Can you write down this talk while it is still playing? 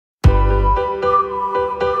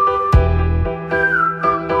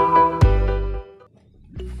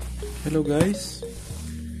Hello guys,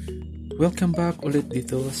 welcome back ulit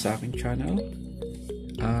dito sa aking channel.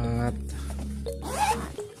 At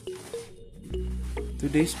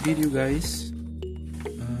today's video guys,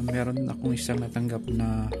 meron akong isang natanggap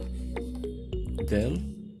na Dell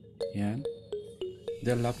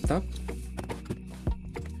laptop.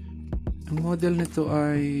 Ang model nito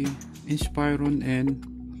ay Inspiron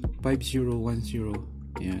N5010.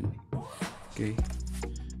 Yan. Okay.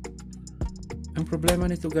 Ang problema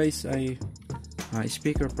nito guys ay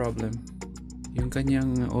speaker problem. Yung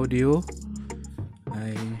kanyang audio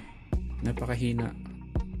ay napakahina.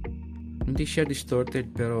 Hindi siya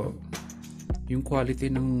distorted pero yung quality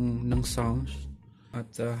ng sounds at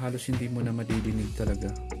halos hindi mo na madidinig talaga.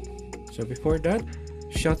 So before that,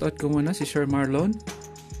 shoutout ko muna si Sir Marlon.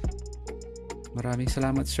 Maraming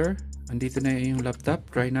salamat sir. Andito na yung laptop.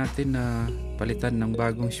 Try natin na palitan ng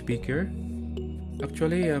bagong speaker.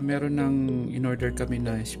 Actually, meron ng in-order kami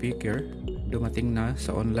na speaker. Dumating na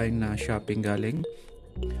sa online na shopping galing.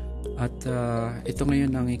 At ito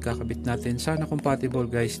ngayon ang ikakabit natin. Sana compatible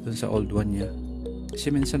guys dun sa old one niya.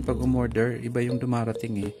 Kasi minsan pag umorder, iba yung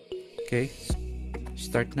dumarating eh. Okay?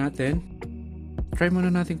 Start natin. Try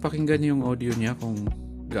muna natin pakinggan yung audio niya kung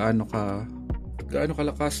gaano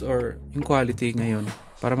kalakas or yung quality ngayon.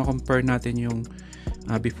 Para ma-compare natin yung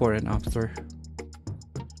before and after.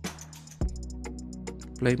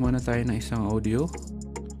 Play muna tayo ng isang audio.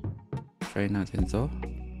 Try natin to.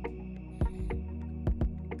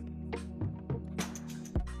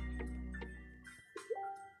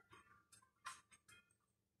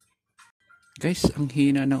 Guys, ang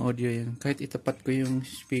hina ng audio yan. Kahit itapat ko yung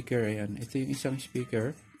speaker, ayan. Ito yung isang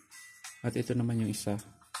speaker. At ito naman yung isa.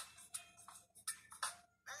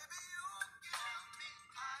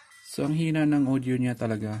 So, ang hina ng audio niya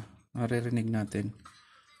talaga. Maririnig natin.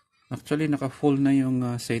 Actually, naka-full na yung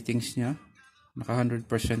settings niya. Naka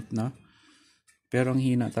 100% na. Pero ang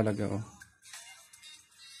hina talaga, oh.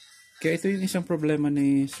 Kaya ito yung isang problema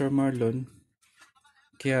ni Sir Marlon.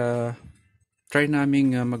 Kaya, try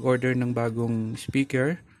naming mag-order ng bagong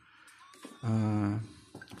speaker.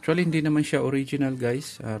 Actually, hindi naman siya original,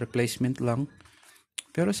 guys. Replacement lang.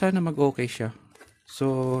 Pero sana mag-okay siya.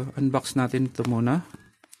 So, unbox natin ito muna.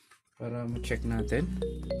 Para ma-check natin.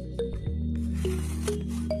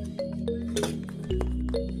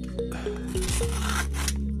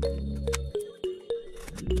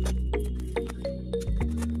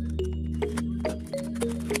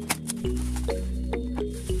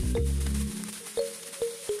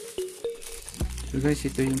 So guys,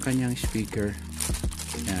 ito yung kanyang speaker.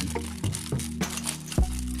 Yan.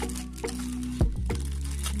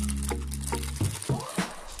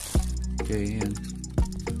 Okay, yan.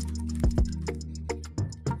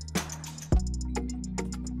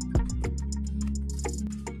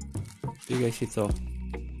 Okay guys, ito.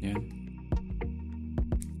 Yan.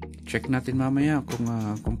 Check natin mamaya kung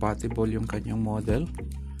compatible yung kanyang model.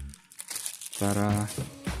 Para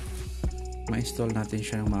ma-install natin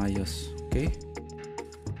siya ng maayos. Okay?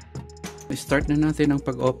 Start na natin ang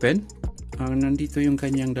pag-open. Nandito yung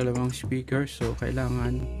kanyang dalawang speaker. So,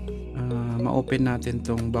 kailangan ma-open natin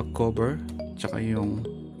tong back cover tsaka yung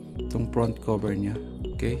tong front cover niya.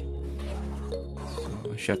 Okay?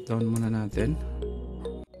 So, shutdown muna natin.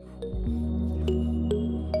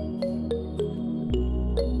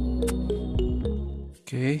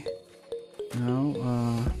 Okay. Now,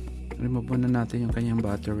 remove muna natin yung kanyang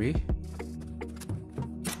battery.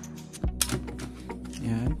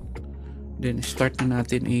 Yan. Then, start na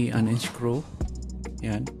natin i-unscrew.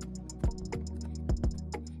 Yan.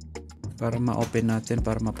 Para ma-open natin,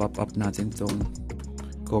 para ma-pop up natin tong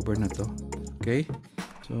cover na to. Okay?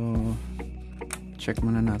 So, check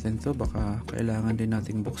muna natin to. Baka kailangan din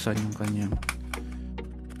natin buksan yung kanyang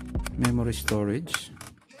memory storage.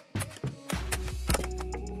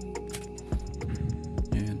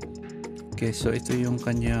 Yan. Okay, so ito yung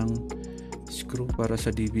kanyang screw para sa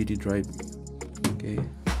DVD drive. Okay.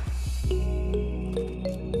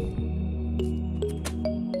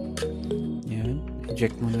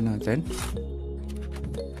 Eject muna natin.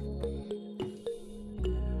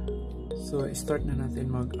 So, start na natin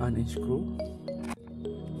mag-unscrew.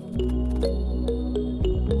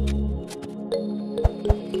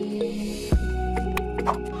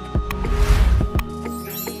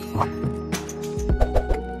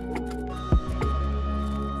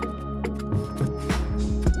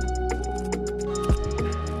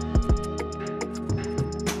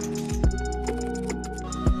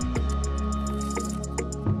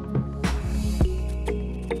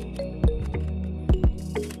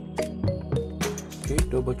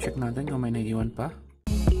 Double check natin kung may naiiwan pa.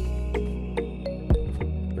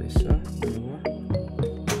 Isa, dalawa,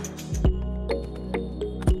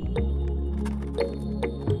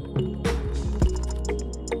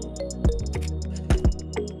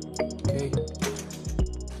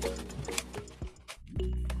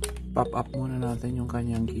 pop up muna natin yung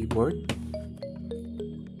kanyang keyboard.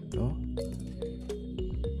 Ito.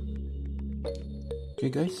 Okay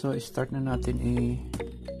guys, so start na natin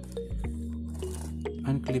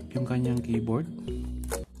unclip yung kanyang keyboard.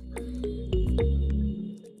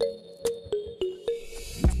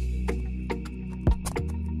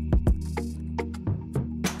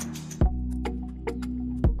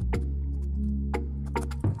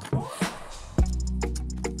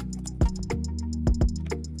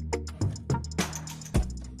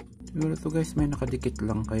 Siguro to guys may nakadikit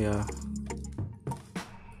lang kaya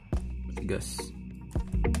matigas.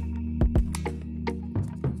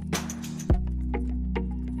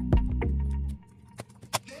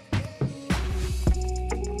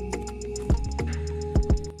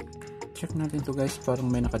 Check natin to guys, parang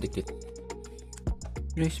may nakadikit.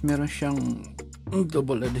 Guys, meron siyang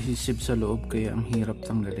double adhesive sa loob kaya ang hirap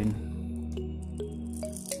tanggalin.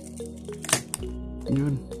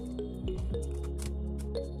 Yun.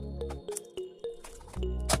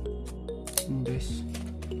 Guys,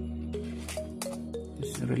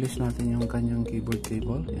 just release natin yung kanyang keyboard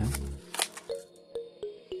cable. Yan.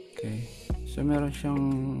 Okay, so meron siyang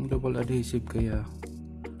double adhesive kaya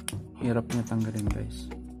hirap niya tanggalin guys.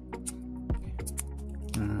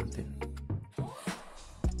 Okay, natin.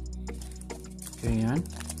 Okay, yan,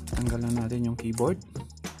 tanggalan natin yung keyboard.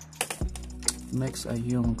 Next ay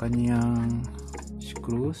yung kanyang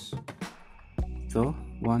screws. Ito,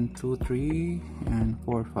 1, 2, 3 and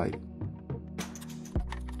 4, 5.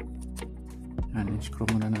 Yan, screw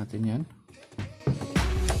muna natin yan.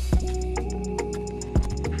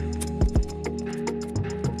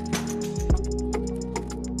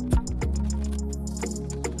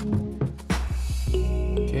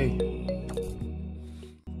 Okay.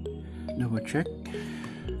 Double check.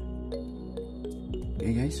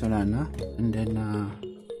 Okay guys, wala na. And then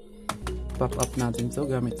pop up natin to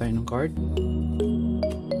gamit tayo ng card.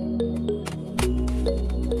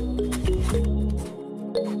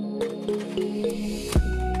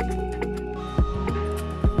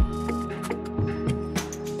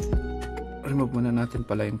 Remove muna natin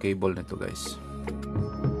pala yung cable nito guys.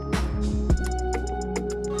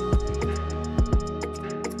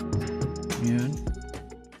 Yan.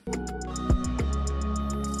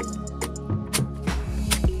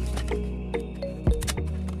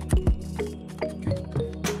 Okay.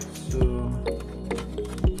 So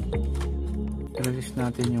release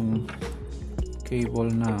natin yung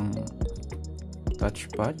cable ng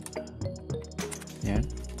touchpad. Yan.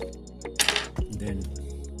 And then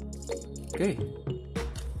okay,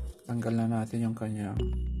 tanggal na natin yung kanyang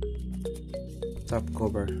top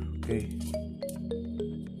cover. Okay,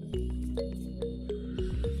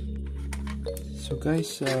 so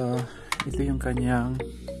guys, ito yung kanyang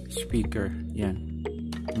speaker. Yan,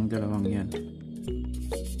 yung dalawang yan.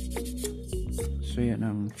 So yan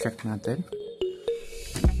ang check natin.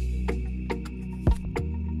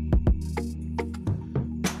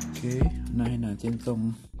 Okay, unahin natin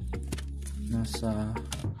tong nasa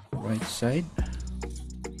right side.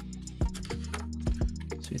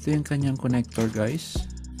 So ito yung kanyang connector guys.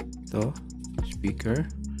 Ito, speaker.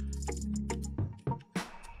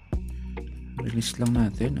 Release lang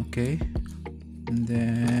natin, okay. And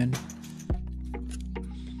then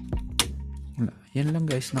wala. Yan lang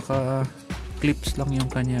guys, naka clips lang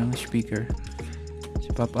yung kanyang speaker.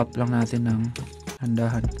 So pop up lang natin ng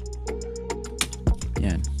handahan.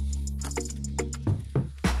 Yan.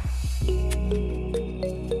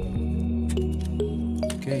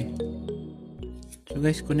 Okay. So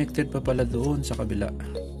guys, connected pa pala doon sa kabila.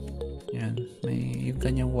 Yan, may yung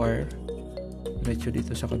kanyang wire diretso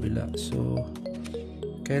dito sa kabila. So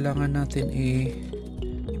kailangan natin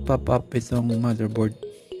i-pop up itong motherboard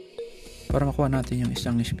para makuha natin yung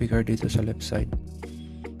isang speaker dito sa left side.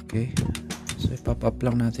 Okay. So i-pop up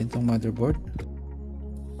lang natin itong motherboard.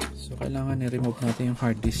 So kailangan i-remove natin yung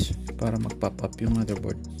hard disk para mag-pop up yung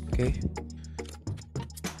motherboard. Okay.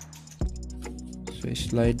 So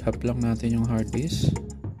slide up lang natin yung hard disk.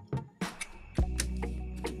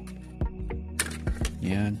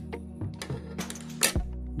 Yan.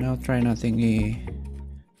 Now try natin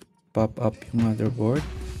i-pop up yung motherboard.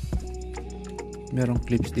 Merong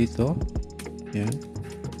clips dito. Yan.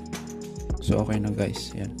 So okay na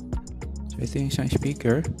guys. Yan. So ito yung isang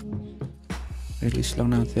speaker. Release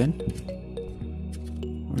lang natin.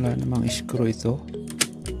 Wala namang screw ito.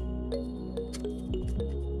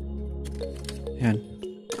 Yan.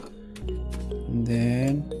 And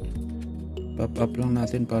then pop up lang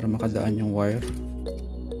natin para makadaan yung wire.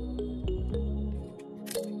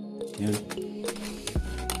 Yan.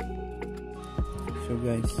 So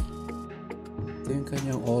guys, ito yung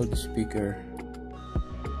kanyang old speaker.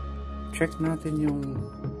 check natin yung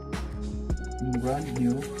brand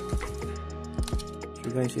new. So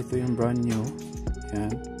guys, ito yung brand new.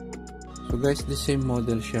 Yan. So guys, the same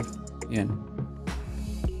model siya. Yan.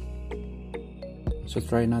 So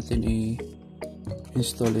try natin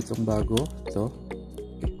i-install itong bago. Ito.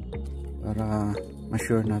 Para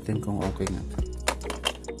ma-sure natin kung okay nga.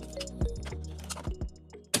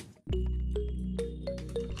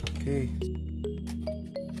 Okay.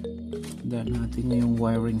 Daan natin yung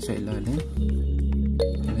wiring sa ilalim.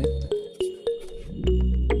 Ulit.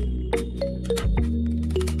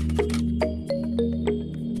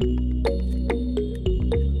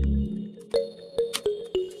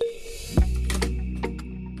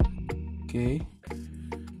 Okay.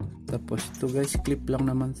 Tapos ito guys, clip lang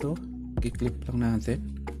naman to. I-clip lang natin.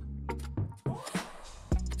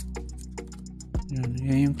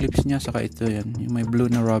 Yan yung clips niya, saka ito yan. Yung may blue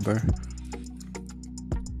na rubber.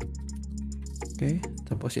 Okay.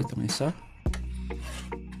 Tapos itong isa.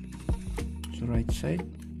 So right side.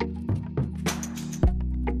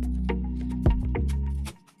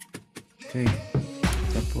 Okay.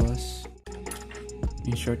 Tapos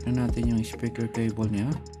insert na natin yung speaker cable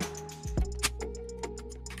niya.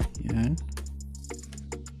 Yan.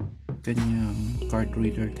 Kanyang card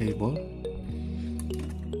reader cable.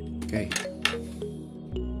 Okay.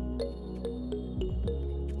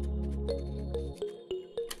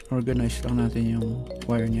 Organize lang natin yung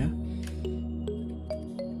wire niya.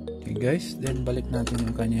 Okay guys, then balik natin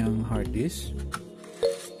yung kanyang hard disk.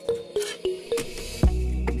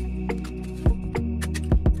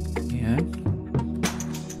 Yan.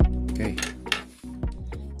 Okay.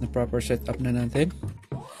 Na proper setup na natin.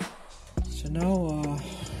 So now,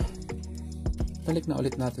 balik na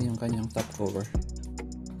ulit natin yung kanyang top cover.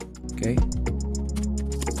 Okay.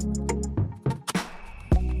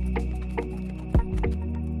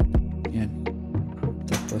 Yan.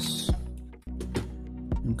 Tapos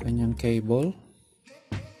yung kanyang cable,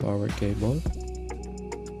 power cable.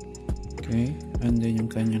 Okay. And then yung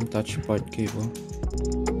kanyang touchpad cable.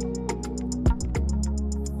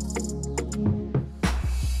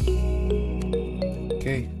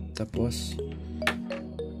 Okay. Tapos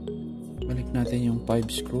balik natin yung 5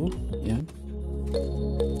 screw. Yan.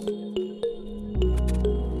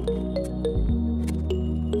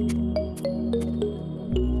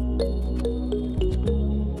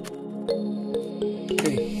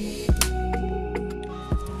 Okay.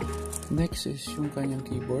 Next is yung kanyang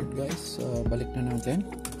keyboard guys. Balik na natin.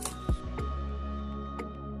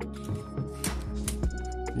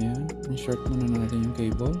 Yan. Insert muna natin yung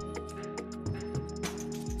cable.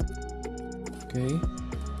 Okay.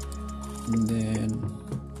 And then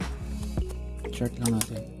chart lang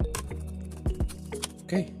natin.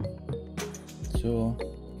 Okay. So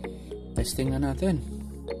testing na natin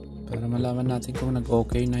para malaman natin kung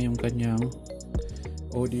nag-okay na yung kanyang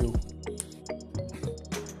audio.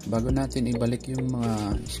 Bago natin ibalik yung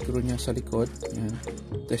mga screw niya sa likod, yan.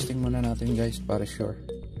 Testing muna natin guys para sure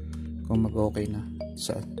kung mag-okay na.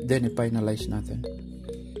 Then i-finalize natin.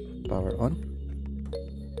 Power on.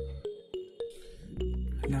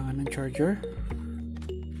 Kailangan ng charger.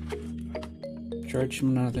 Charge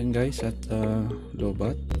muna natin guys at low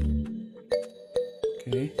bat.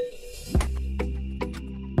 Okay.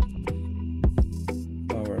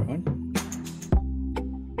 Power on.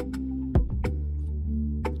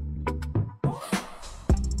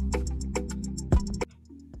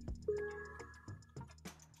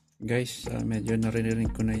 Guys, medyo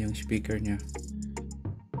narinig ko na yung speaker niya.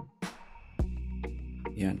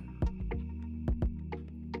 Yan.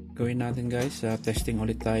 Gawin natin guys, testing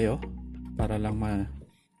ulit tayo para lang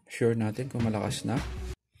ma-sure natin kung malakas na.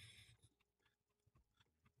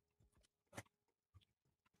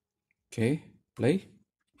 Okay, play.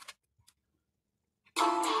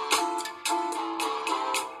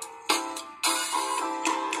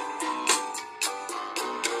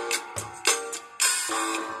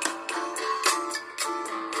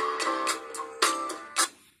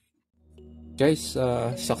 Guys,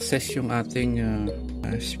 success yung ating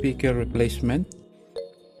speaker replacement.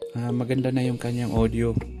 Maganda na yung kanyang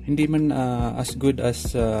audio. Hindi man as good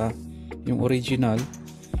as yung original,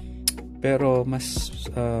 pero mas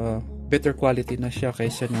better quality na siya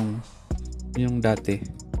kaysa yung dati.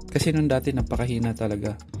 Kasi nung dati napakahina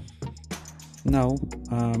talaga. Now,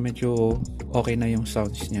 medyo okay na yung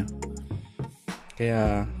sounds niya.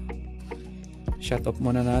 Kaya shut off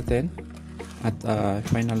muna natin. At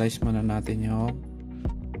finalize muna natin yung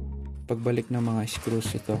pagbalik ng mga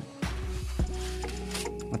screws ito.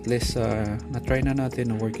 At least na-try na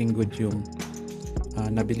natin na working good yung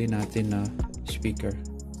nabili natin na speaker.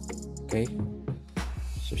 Okay?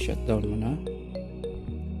 So shut down muna.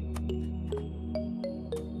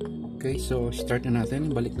 Okay, so start na natin.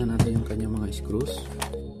 Balik na natin yung kanyang mga screws.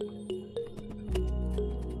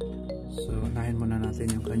 So unahin muna natin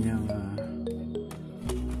yung kanyang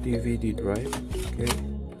DVD drive. Okay,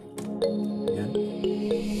 yan.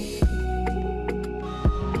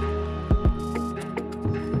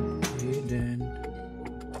 Okay, then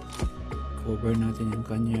cover natin yung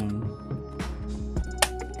kanyang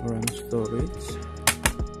RAM storage.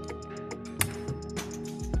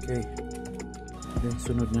 Okay, then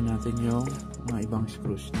sunod na natin yung mga ibang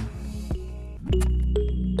screws niya.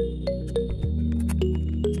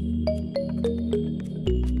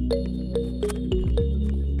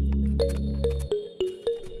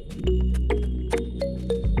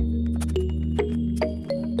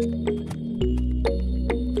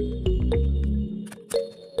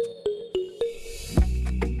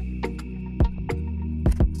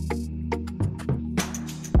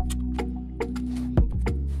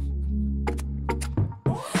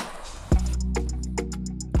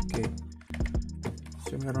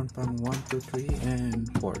 So meron pang 1, 2, 3, and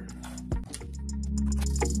 4.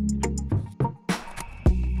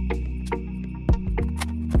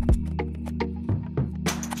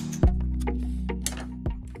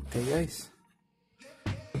 Okay guys,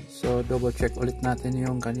 so double check ulit natin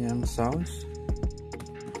yung kanyang sounds.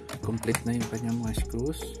 Complete na yung kanyang mga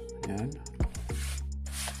screws. Yan.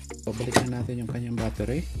 Pabalik na natin yung kanyang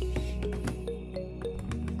battery.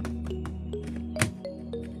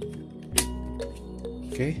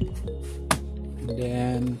 Okay, and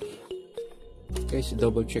then guys,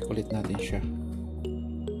 double check ulit natin siya.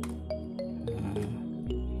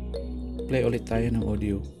 Play ulit tayo ng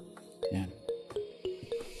audio. Yan.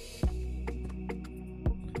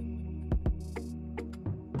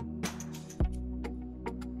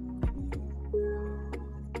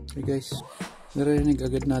 Okay guys, narinig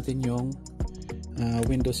agad natin yung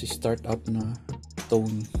Windows Startup na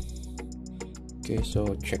tone. Okay,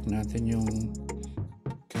 so check natin yung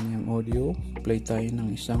kanyang audio. Play tayo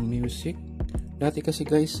ng isang music. Dati kasi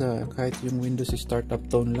guys, kahit yung Windows Startup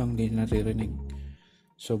tone lang di naririnig.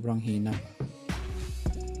 Sobrang hina.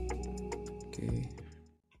 Okay.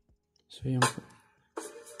 So yung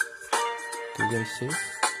okay guys, see?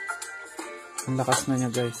 Ang lakas na niya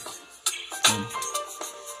guys. Yan.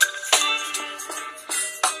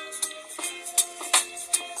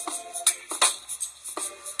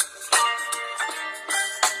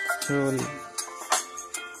 So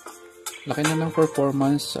laki na ng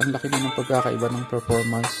performance, ang laki na ng pagkakaiba ng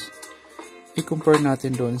performance. I-compare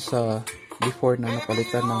natin doon sa before na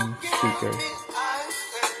napalitan ng speaker.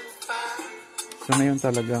 So ngayon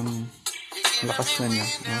talagang lakas na niya.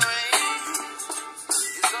 No?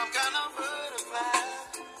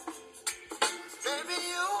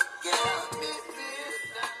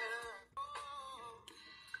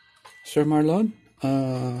 Sir Marlon,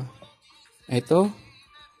 ito,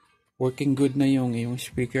 working good na yung iyong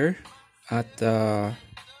speaker. At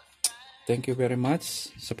thank you very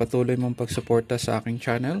much sa patuloy mong pagsuporta sa aking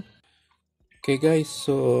channel. Okay guys,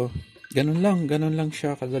 so ganun lang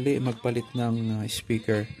siya kadali magpalit ng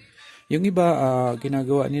speaker. Yung iba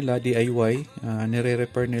ginagawa nila DIY,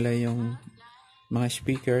 nire-repair nila yung mga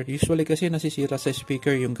speaker. Usually kasi nasisira sa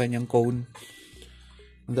speaker yung kanyang cone.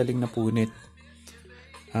 Ang daling napunit.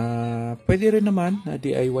 Pwede rin naman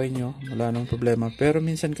DIY nyo, wala nang problema. Pero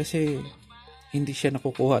minsan kasi hindi siya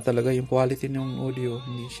nakukuha talaga yung quality ng audio,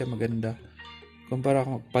 hindi siya maganda. Kumpara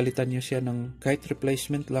kung palitan nyo siya ng kahit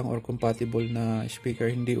replacement lang or compatible na speaker,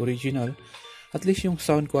 hindi original, at least yung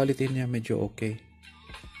sound quality niya medyo okay.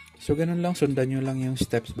 So ganun lang, sundan nyo lang yung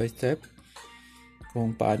steps by step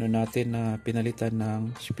kung paano natin pinalitan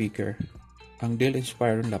ng speaker ang Dell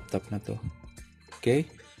Inspiron laptop na to. Okay?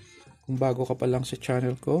 Kung bago ka pa lang sa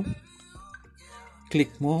channel ko,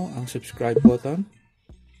 click mo ang subscribe button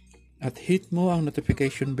at hit mo ang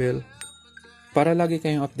notification bell para lagi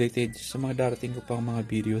kayong updated sa mga darating ko pang mga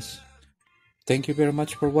videos. Thank you very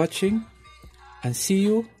much for watching and see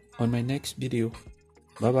you on my next video.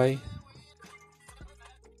 Bye bye.